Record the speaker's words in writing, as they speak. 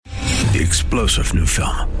The explosive new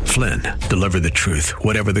film, Flynn, deliver the truth,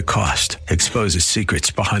 whatever the cost, exposes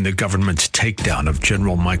secrets behind the government's takedown of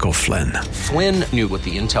General Michael Flynn. Flynn knew what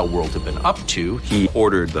the intel world had been up to. He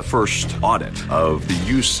ordered the first audit of the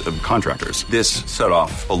use of contractors. This set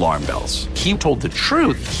off alarm bells. He told the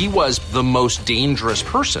truth. He was the most dangerous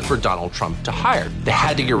person for Donald Trump to hire. They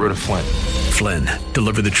had to get rid of Flynn. Flynn,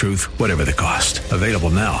 deliver the truth, whatever the cost. Available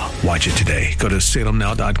now. Watch it today. Go to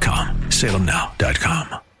salemnow.com.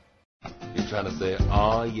 salemnow.com. You're trying to say,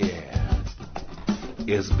 oh yeah,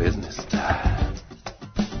 it's business time.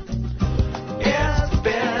 It's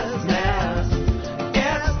business.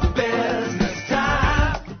 It's business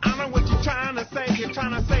time. I know what you're trying to say. You're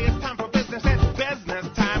trying to say it's time for business. It's business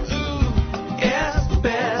time. Ooh, it's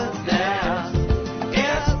business.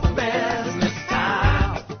 It's business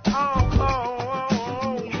time.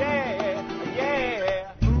 Oh, yeah.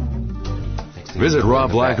 Visit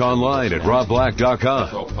Rob Black online at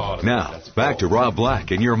robblack.com. Now, back to Rob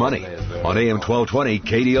Black and Your Money on AM 1220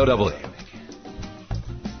 KDOW.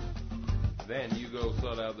 Then you go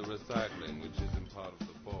sort out the recycling, which isn't part of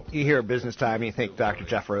the fall. You hear Business Time, you think Dr.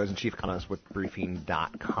 Jeff Rosen, Chief Economist with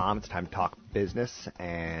Briefing.com. It's time to talk business,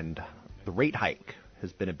 and the rate hike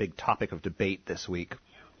has been a big topic of debate this week.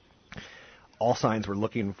 All signs were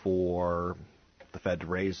looking for the Fed to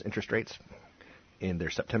raise interest rates in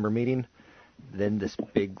their September meeting. Then this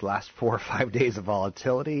big last 4 or 5 days of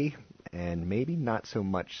volatility, and maybe not so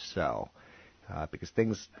much so, because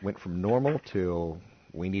things went from normal to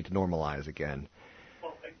we need to normalize again.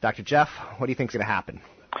 Dr. Jeff, what do you think is going to happen?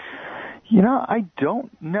 You know, I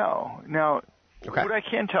don't know. Now, Okay. What I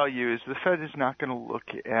can tell you is the Fed is not going to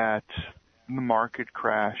look at the market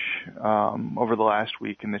crash over the last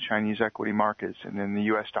week in the Chinese equity markets and in the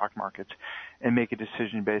U.S. stock markets and make a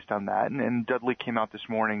decision based on that. And Dudley came out this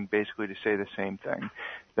morning basically to say the same thing,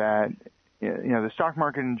 that the stock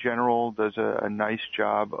market in general does a nice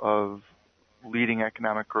job of leading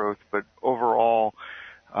economic growth, but overall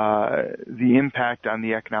the impact on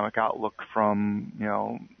the economic outlook from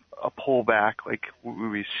a pullback like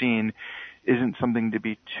we've seen isn't something to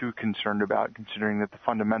be too concerned about, considering that the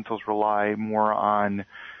fundamentals rely more on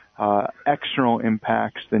external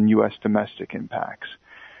impacts than U.S. domestic impacts.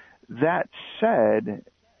 That said,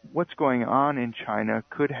 what's going on in China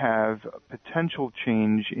could have a potential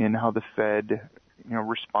change in how the Fed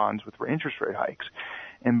responds with interest rate hikes.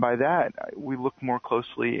 And by that, we look more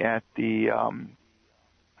closely at the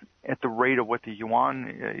rate of what the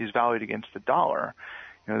yuan is valued against the dollar.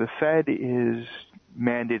 The Fed is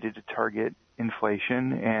mandated to target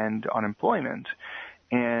inflation and unemployment.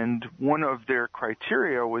 And one of their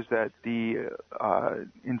criteria was that the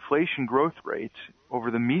inflation growth rate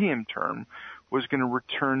over the medium term was going to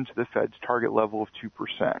return to the Fed's target level of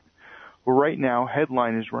 2%. Well, right now,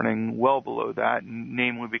 headline is running well below that,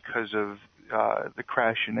 namely because of the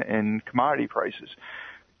crash in commodity prices.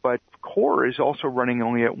 But core is also running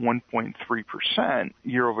only at 1.3%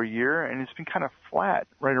 year over year, and it's been kind of flat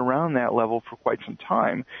right around that level for quite some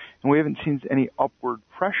time, and we haven't seen any upward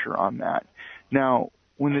pressure on that. Now,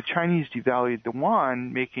 when the Chinese devalued the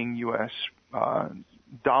yuan, making U.S.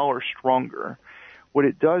 dollar stronger, what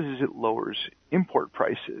it does is it lowers import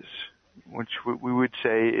prices, which we would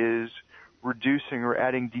say is reducing or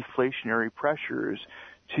adding deflationary pressures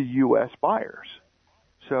to U.S. buyers.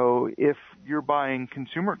 So if you're buying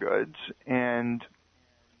consumer goods and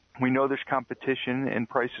we know there's competition and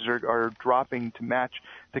prices are dropping to match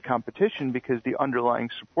the competition because the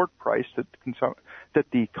underlying support price that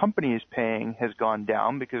the company is paying has gone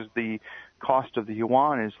down because the cost of the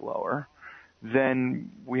yuan is lower,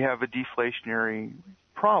 then we have a deflationary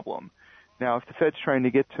problem. Now, if the Fed's trying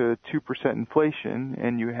to get to 2% inflation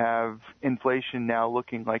and you have inflation now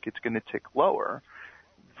looking like it's going to tick lower,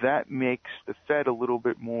 that makes the Fed a little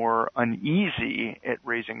bit more uneasy at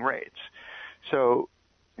raising rates. So,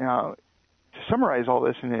 to summarize all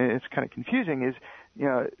this, and it's kind of confusing, is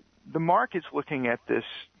the market's looking at this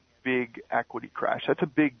big equity crash. That's a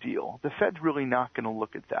big deal. The Fed's really not going to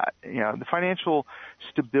look at that. The financial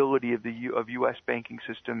stability of U.S. banking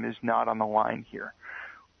system is not on the line here.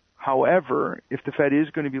 However, if the Fed is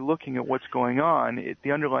going to be looking at what's going on,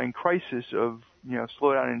 the underlying crisis of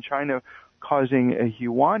slowdown in China causing a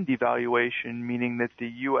yuan devaluation, meaning that the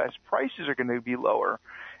U.S. prices are going to be lower,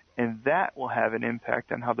 and that will have an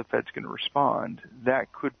impact on how the Fed's going to respond.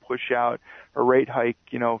 That could push out a rate hike,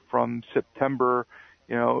 from September,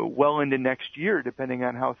 well into next year, depending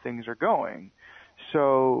on how things are going.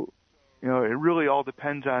 So, it really all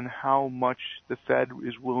depends on how much the Fed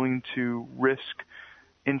is willing to risk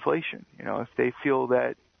inflation. If they feel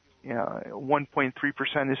that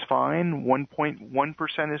 1.3% is fine,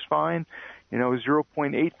 1.1% is fine,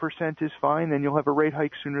 0.8% is fine, then you'll have a rate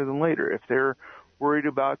hike sooner than later. If they're worried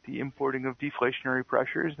about the importing of deflationary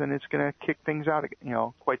pressures, then it's going to kick things out,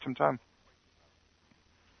 quite some time.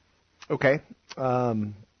 Okay.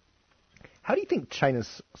 How do you think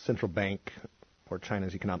China's central bank or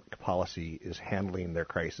China's economic policy is handling their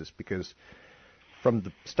crisis? Because from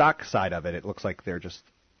the stock side of it, it looks like they're just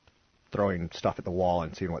throwing stuff at the wall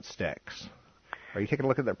and seeing what sticks. Are you taking a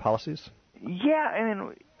look at their policies? Yeah,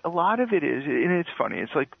 and a lot of it is, and it's funny,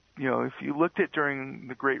 it's like, if you looked at during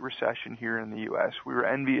the Great Recession here in the U.S., we were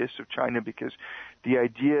envious of China because the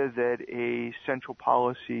idea that a central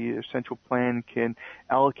policy, a central plan can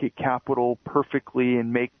allocate capital perfectly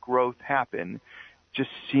and make growth happen just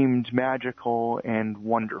seemed magical and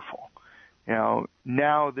wonderful.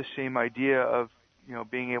 Now the same idea of,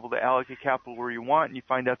 being able to allocate capital where you want, and you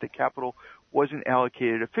find out that capital wasn't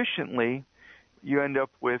allocated efficiently, you end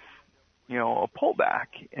up with, a pullback.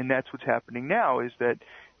 And that's what's happening now is that,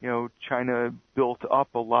 China built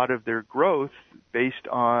up a lot of their growth based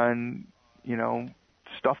on,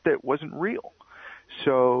 stuff that wasn't real.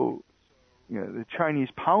 So, the Chinese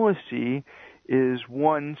policy is,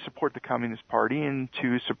 one, support the Communist Party, and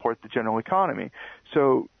two, support the general economy.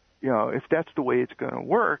 So, if that's the way it's going to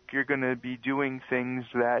work, you're going to be doing things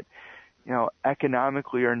that,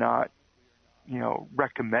 economically are not,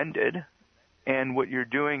 recommended. And what you're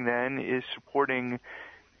doing then is supporting,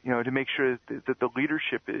 to make sure that the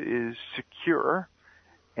leadership is secure,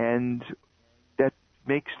 and that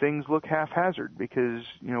makes things look haphazard because,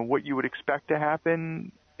 what you would expect to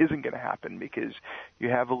happen isn't going to happen because you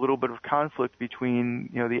have a little bit of conflict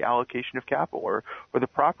between, the allocation of capital or the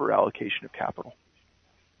proper allocation of capital.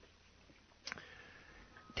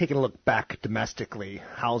 Taking a look back domestically,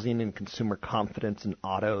 housing and consumer confidence and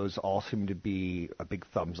autos all seem to be a big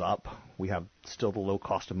thumbs up. We have still the low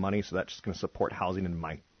cost of money, so that's just going to support housing in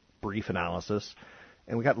my brief analysis.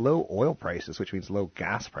 And we got low oil prices, which means low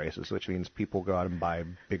gas prices, which means people go out and buy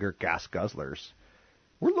bigger gas guzzlers.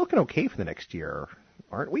 We're looking okay for the next year,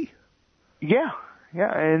 aren't we? Yeah,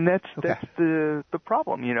 and that's the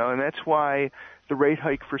problem, and that's why the rate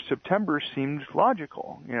hike for September seemed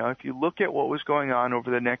logical. If you look at what was going on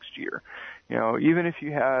over the next year, even if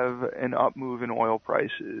you have an up move in oil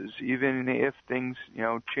prices, even if things,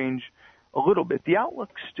 change a little bit, the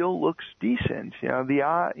outlook still looks decent.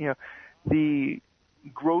 The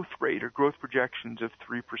growth rate or growth projections of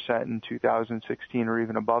 3% in 2016 or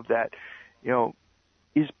even above that,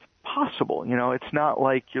 is possible. It's not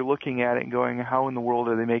like you're looking at it and going, how in the world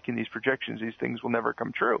are they making these projections? These things will never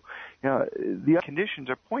come true. The conditions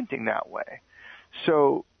are pointing that way.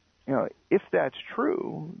 So, if that's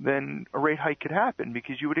true, then a rate hike could happen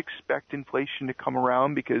because you would expect inflation to come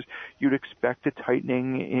around because you'd expect a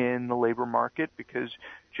tightening in the labor market because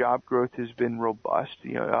job growth has been robust.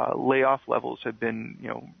 Layoff levels have been,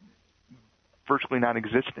 virtually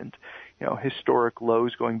non-existent, historic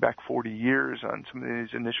lows going back 40 years on some of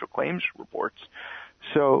these initial claims reports.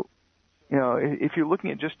 So, if you're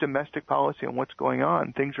looking at just domestic policy and what's going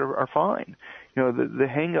on, things are fine. The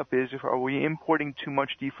hang-up is, are we importing too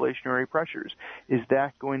much deflationary pressures? Is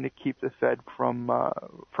that going to keep the Fed from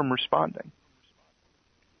responding?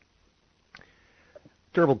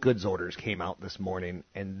 Durable goods orders came out this morning,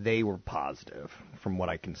 and they were positive from what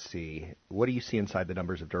I can see. What do you see inside the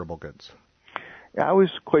numbers of durable goods? I was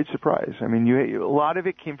quite surprised. I mean, a lot of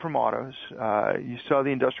it came from autos. You saw the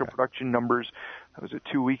industrial production numbers, was it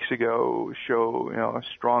 2 weeks ago, show a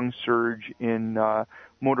strong surge in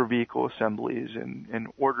motor vehicle assemblies, and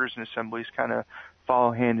orders and assemblies kind of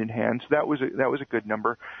follow hand in hand. So that was a good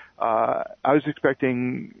number. I was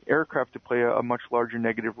expecting aircraft to play a much larger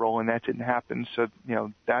negative role, and that didn't happen. So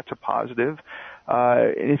that's a positive.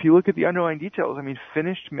 And if you look at the underlying details, I mean,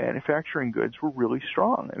 finished manufacturing goods were really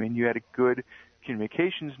strong. I mean, you had a good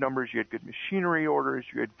communications numbers, you had good machinery orders,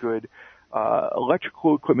 you had good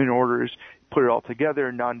electrical equipment orders. Put it all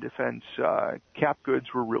together, non-defense cap goods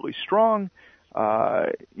were really strong.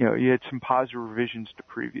 You had some positive revisions to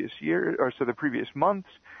previous year, or so the previous months,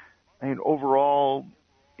 and overall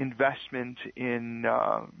investment in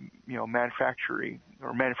manufacturing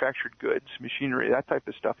or manufactured goods, machinery, that type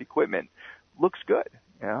of stuff, equipment looks good,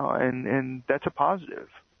 and that's a positive.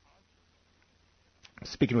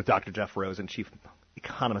 Speaking with Dr. Jeff Rosen, chief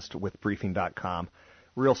economist with Briefing.com,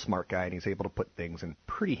 real smart guy, and he's able to put things in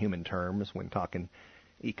pretty human terms when talking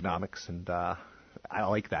economics, and I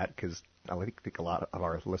like that because I think a lot of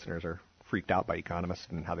our listeners are freaked out by economists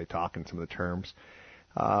and how they talk and some of the terms.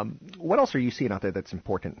 What else are you seeing out there that's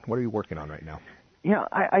important? What are you working on right now?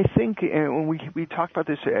 I think when we talk about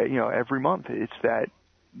this, every month, it's that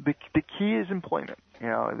the key is employment.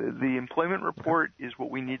 The employment report is what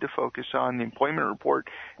we need to focus on. The employment report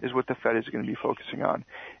is what the Fed is going to be focusing on.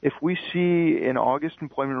 If we see an August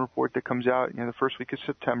employment report that comes out, the first week of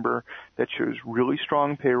September, that shows really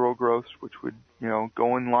strong payroll growth, which would,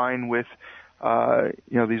 go in line with,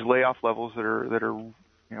 these layoff levels that are,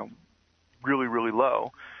 really, really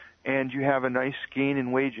low, and you have a nice gain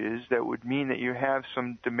in wages, that would mean that you have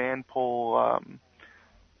some demand pull,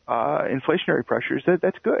 inflationary pressures.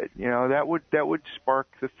 That's good. That would spark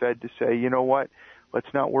the Fed to say, you know what,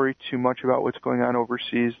 let's not worry too much about what's going on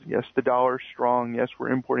overseas. Yes, the dollar's strong. Yes, we're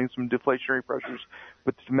importing some deflationary pressures,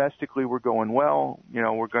 but domestically we're going well.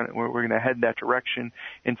 We're going to head that direction.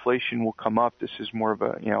 Inflation will come up. This is more of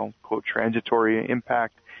a quote transitory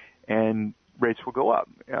impact, and rates will go up,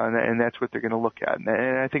 and that's what they're going to look at. And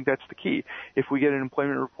I think that's the key. If we get an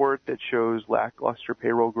employment report that shows lackluster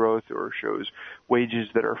payroll growth, or shows wages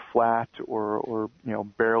that are flat or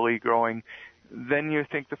barely growing, then you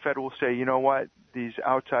think the Fed will say, you know what, these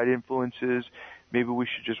outside influences, maybe we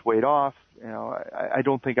should just wait off. I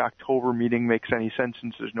don't think October meeting makes any sense,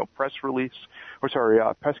 since there's no press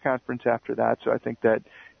conference after that. So I think that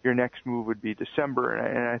your next move would be December,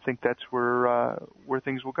 and I think that's where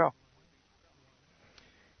things will go.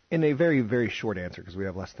 In a very, very short answer, because we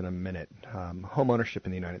have less than a minute, home ownership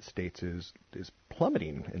in the United States is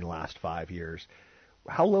plummeting in the last 5 years.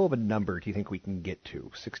 How low of a number do you think we can get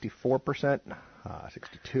to? 64%?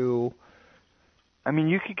 62%? I mean,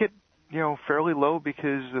 you could get, fairly low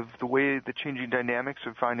because of the way the changing dynamics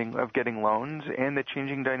of getting loans, and the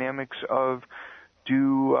changing dynamics of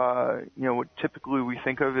what typically we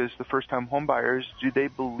think of as the first-time home buyers, do they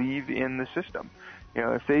believe in the system?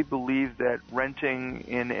 If they believe that renting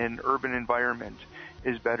in an urban environment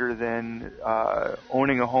is better than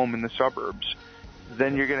owning a home in the suburbs,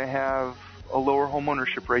 then you're going to have a lower home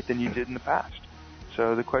ownership rate than you did in the past.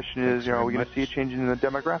 So the question is, are we going to see a change in the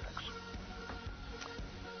demographics?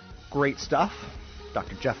 Great stuff.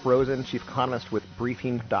 Dr. Jeff Rosen, Chief Economist with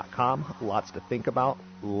Briefing.com. Lots to think about,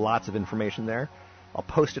 lots of information there. I'll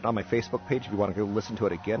post it on my Facebook page if you want to go listen to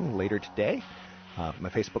it again later today. My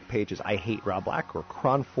Facebook page is I Hate Rob Black, or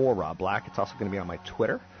Cron for Rob Black. It's also going to be on my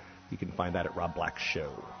Twitter. You can find that at Rob Black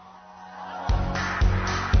Show.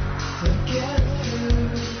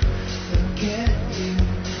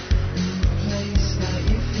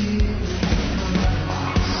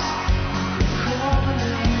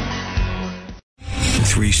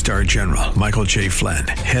 Three-star General Michael J. Flynn,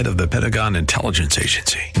 head of the Pentagon Intelligence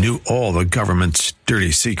Agency, knew all the government's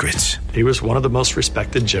dirty secrets. He was one of the most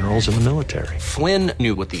respected generals in the military. Flynn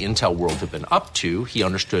knew what the intel world had been up to. He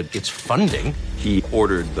understood its funding. He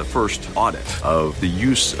ordered the first audit of the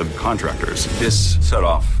use of contractors. This set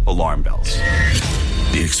off alarm bells.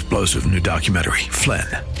 The explosive new documentary, Flynn,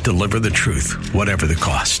 Deliver the Truth, Whatever the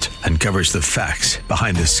Cost, uncovers the facts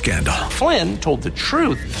behind this scandal. Flynn told the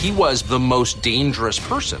truth. He was the most dangerous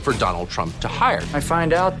person for Donald Trump to hire. I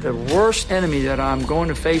find out the worst enemy that I'm going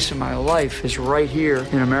to face in my life is right here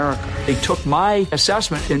in America. They took my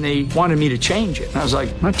assessment and they wanted me to change it. And I was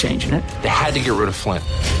like, I'm not changing it. They had to get rid of Flynn.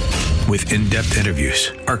 With in-depth interviews,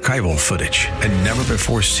 archival footage, and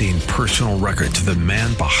never-before-seen personal records of the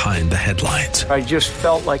man behind the headlines. I just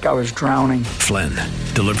felt like I was drowning. Flynn,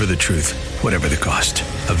 Deliver the Truth, Whatever the Cost.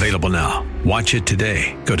 Available now. Watch it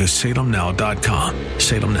today. Go to salemnow.com.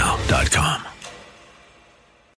 salemnow.com.